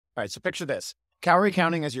All right, so picture this: calorie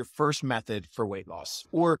counting as your first method for weight loss,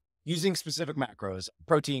 or using specific macros,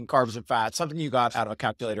 protein, carbs, and fats, something you got out of a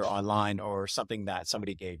calculator online or something that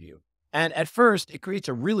somebody gave you. And at first, it creates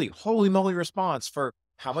a really holy moly response for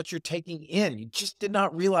how much you're taking in. You just did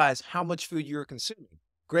not realize how much food you were consuming.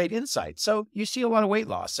 Great insight. So you see a lot of weight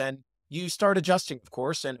loss and you start adjusting, of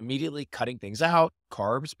course, and immediately cutting things out,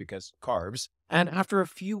 carbs, because carbs. And after a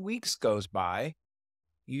few weeks goes by,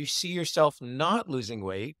 you see yourself not losing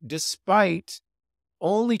weight despite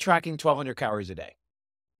only tracking 1,200 calories a day.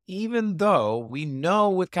 Even though we know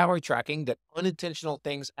with calorie tracking that unintentional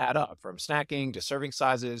things add up, from snacking to serving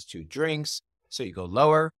sizes to drinks. So you go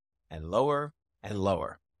lower and lower and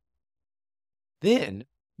lower. Then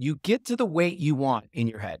you get to the weight you want in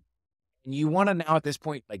your head. And you want to now at this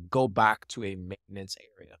point, like, go back to a maintenance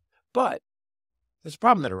area. But there's a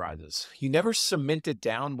problem that arises. You never cemented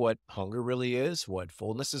down what hunger really is, what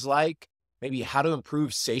fullness is like, maybe how to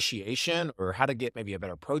improve satiation or how to get maybe a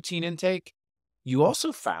better protein intake. You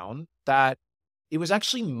also found that it was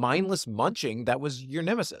actually mindless munching that was your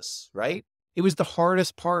nemesis, right? It was the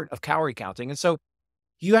hardest part of calorie counting. And so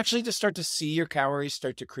you actually just start to see your calories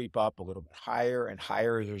start to creep up a little bit higher and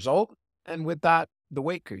higher as a result. And with that, the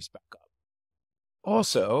weight creeps back up.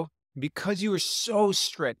 Also, because you were so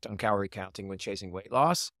strict on calorie counting when chasing weight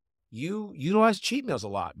loss, you utilized cheat meals a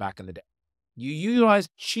lot back in the day. You utilized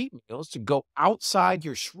cheat meals to go outside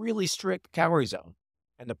your really strict calorie zone.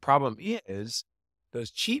 And the problem is, those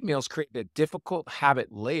cheat meals create a difficult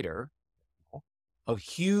habit later of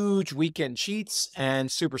huge weekend cheats and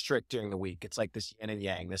super strict during the week. It's like this yin and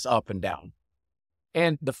yang, this up and down.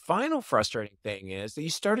 And the final frustrating thing is that you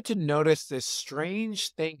started to notice this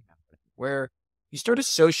strange thing happening where you start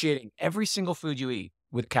associating every single food you eat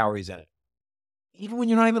with calories in it, even when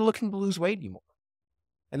you're not even looking to lose weight anymore.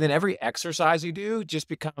 And then every exercise you do just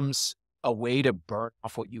becomes a way to burn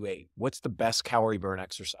off what you ate. What's the best calorie burn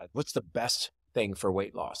exercise? What's the best thing for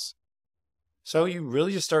weight loss? So you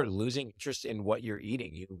really just start losing interest in what you're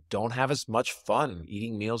eating. You don't have as much fun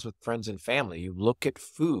eating meals with friends and family. You look at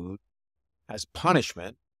food as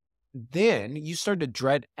punishment. Then you start to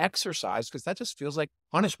dread exercise because that just feels like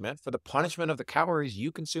punishment for the punishment of the calories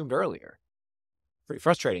you consumed earlier. Pretty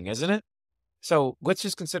frustrating, isn't it? So let's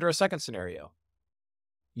just consider a second scenario.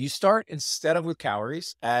 You start, instead of with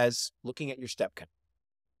calories, as looking at your step count.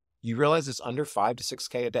 You realize it's under 5 to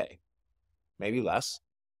 6K a day, maybe less.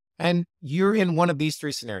 And you're in one of these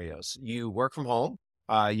three scenarios. You work from home,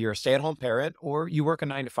 you're a stay-at-home parent, or you work a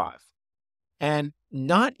 9 to 5. And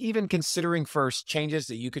not even considering first changes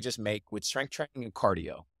that you could just make with strength training and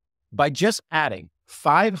cardio. By just adding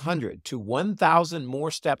 500 to 1,000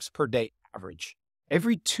 more steps per day average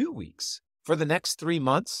every 2 weeks for the next 3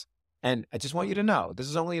 months, and I just want you to know, this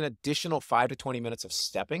is only an additional 5 to 20 minutes of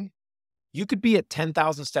stepping, you could be at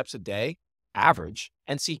 10,000 steps a day average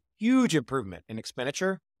and see huge improvement in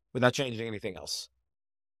expenditure without changing anything else.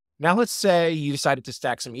 Now, let's say you decided to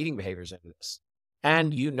stack some eating behaviors into this.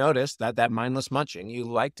 And you notice that mindless munching, you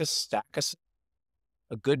like to stack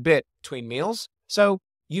a good bit between meals. So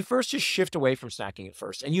you first just shift away from snacking at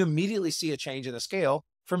first, and you immediately see a change in the scale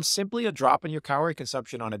from simply a drop in your calorie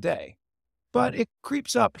consumption on a day. But it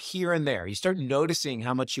creeps up here and there. You start noticing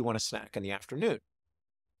how much you want to snack in the afternoon.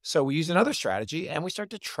 So we use another strategy and we start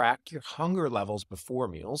to track your hunger levels before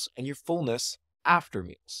meals and your fullness after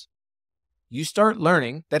meals. You start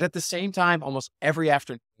learning that at the same time, almost every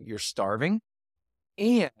afternoon, you're starving.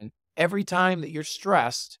 And every time that you're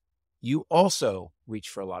stressed, you also reach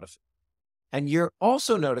for a lot of food. And you're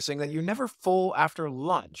also noticing that you're never full after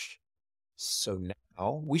lunch. So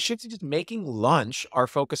now we shift to just making lunch our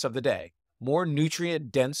focus of the day, more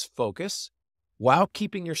nutrient dense focus while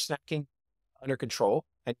keeping your snacking under control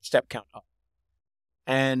and step count up.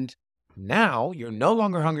 And now you're no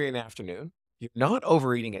longer hungry in the afternoon. You're not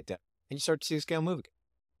overeating at dinner, and you start to see the scale move again.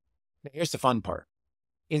 Now, here's the fun part.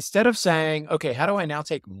 Instead of saying, okay, how do I now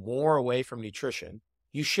take more away from nutrition?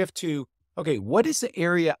 You shift to, okay, what is the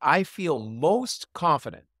area I feel most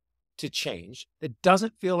confident to change that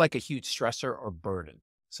doesn't feel like a huge stressor or burden?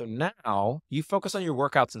 So now you focus on your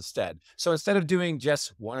workouts instead. So instead of doing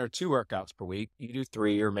just 1 or 2 workouts per week, you do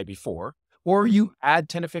 3 or maybe 4, or you add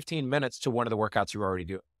 10 to 15 minutes to one of the workouts you're already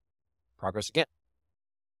doing. Progress again.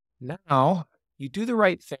 Now you do the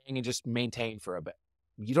right thing and just maintain for a bit.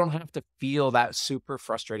 You don't have to feel that super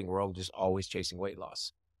frustrating world just always chasing weight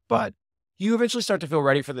loss. But you eventually start to feel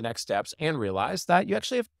ready for the next steps and realize that you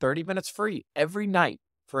actually have 30 minutes free every night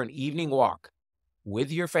for an evening walk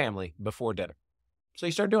with your family before dinner. So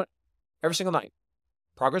you start doing it every single night.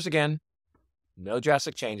 Progress again, no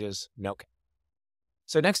drastic changes, no.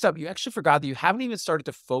 So next up, you actually forgot that you haven't even started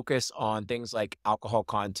to focus on things like alcohol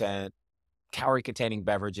content, calorie containing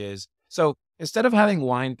beverages. So instead of having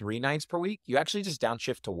wine 3 nights per week, you actually just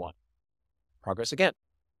downshift to one. Progress again.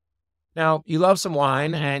 Now, you love some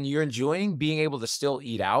wine and you're enjoying being able to still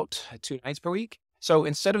eat out 2 nights per week. So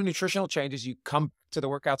instead of nutritional changes, you come to the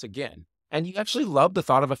workouts again. And you actually love the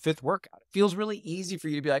thought of a fifth workout. It feels really easy for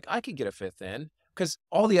you to be like, I could get a fifth in because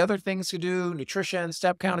all the other things to do, nutrition,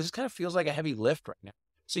 step count, it just kind of feels like a heavy lift right now.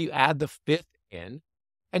 So you add the fifth in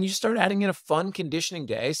and you start adding in a fun conditioning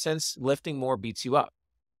day since lifting more beats you up.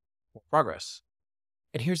 More progress.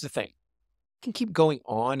 And here's the thing. You can keep going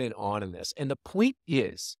on and on in this. And the point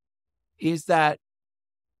is that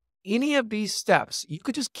any of these steps, you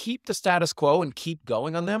could just keep the status quo and keep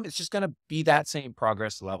going on them. It's just going to be that same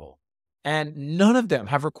progress level. And none of them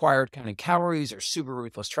have required counting calories or super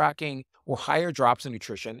ruthless tracking or higher drops in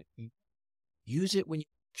nutrition. Use it when you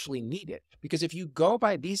actually need it. Because if you go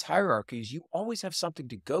by these hierarchies, you always have something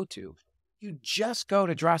to go to. You just go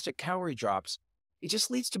to drastic calorie drops. It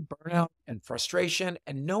just leads to burnout and frustration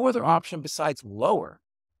and no other option besides lower,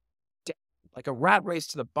 like a rat race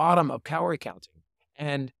to the bottom of calorie counting.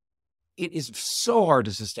 And it is so hard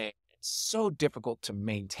to sustain. It's so difficult to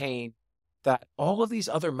maintain that all of these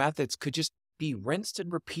other methods could just be rinsed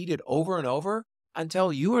and repeated over and over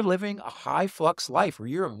until you are living a high flux life where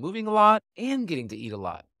you're moving a lot and getting to eat a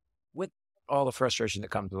lot with all the frustration that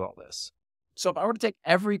comes with all this. So if I were to take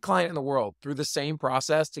every client in the world through the same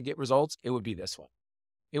process to get results, it would be this one.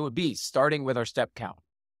 It would be starting with our step count,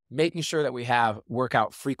 making sure that we have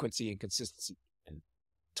workout frequency and consistency, and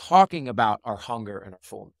talking about our hunger and our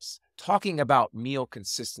fullness, talking about meal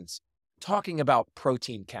consistency, talking about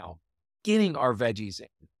protein count, getting our veggies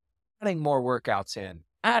in, adding more workouts in,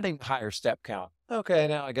 adding higher step count. Okay,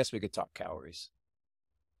 now I guess we could talk calories.